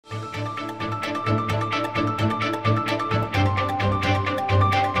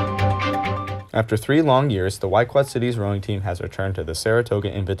After 3 long years, the Wyquad Cities rowing team has returned to the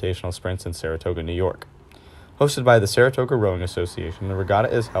Saratoga Invitational Sprints in Saratoga, New York. Hosted by the Saratoga Rowing Association, the regatta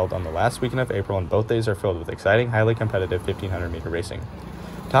is held on the last weekend of April, and both days are filled with exciting, highly competitive 1,500-meter racing.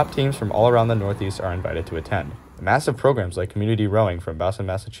 Top teams from all around the Northeast are invited to attend. Massive programs like Community Rowing from Boston,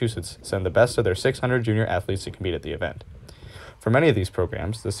 Massachusetts send the best of their 600 junior athletes to compete at the event. For many of these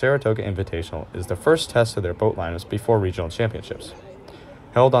programs, the Saratoga Invitational is the first test of their boat lineups before regional championships.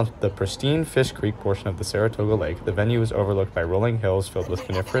 Held on the pristine Fish Creek portion of the Saratoga Lake, the venue is overlooked by rolling hills filled with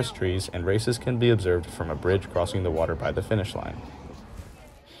coniferous trees, and races can be observed from a bridge crossing the water by the finish line.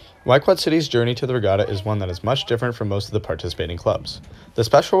 Wyquad City's journey to the regatta is one that is much different from most of the participating clubs. The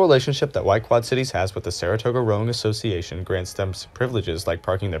special relationship that Wyquad Cities has with the Saratoga Rowing Association grants them privileges like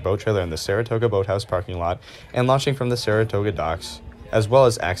parking their boat trailer in the Saratoga Boathouse parking lot and launching from the Saratoga docks, as well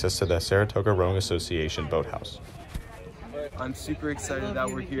as access to the Saratoga Rowing Association boathouse. I'm super excited that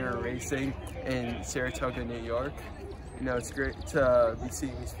we're here racing in Saratoga, New York. You know, it's great to be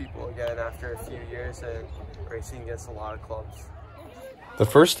seeing these people again after a few years and racing against a lot of clubs. The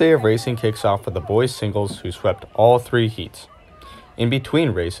first day of racing kicks off with the boys' singles, who swept all 3 heats. In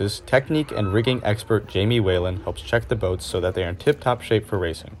between races, technique and rigging expert Jamie Whalen helps check the boats so that they are in tip-top shape for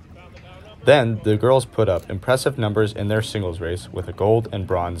racing. Then, the girls put up impressive numbers in their singles race with a gold and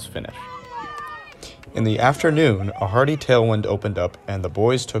bronze finish. In the afternoon, a hearty tailwind opened up and the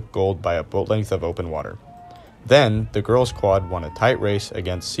boys took gold by a boat length of open water. Then, the girls' quad won a tight race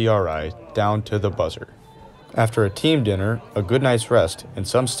against CRI down to the buzzer. After a team dinner, a good night's rest, and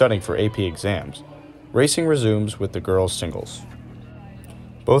some studying for AP exams, racing resumes with the girls' singles.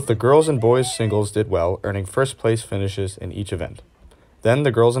 Both the girls and boys' singles did well, earning first-place finishes in each event. Then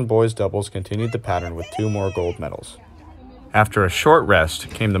the girls and boys' doubles continued the pattern with 2 more gold medals. After a short rest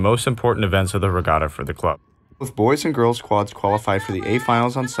came the most important events of the regatta for the club. Both boys and girls quads qualified for the A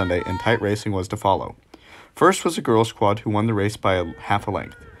finals on Sunday, and tight racing was to follow. First was the girls quad, who won the race by half a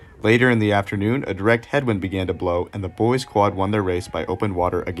length. Later in the afternoon, a direct headwind began to blow, and the boys quad won their race by open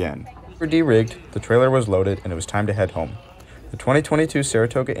water again. For de-rigged, the trailer was loaded, and it was time to head home. The 2022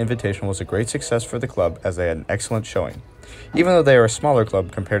 Saratoga Invitational was a great success for the club, as they had an excellent showing. Even though they are a smaller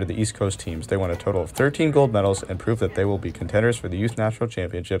club compared to the East Coast teams, they won a total of 13 gold medals and proved that they will be contenders for the Youth National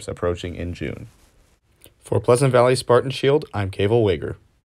Championships approaching in June. For Pleasant Valley Spartan Shield, I'm Keval Wagher.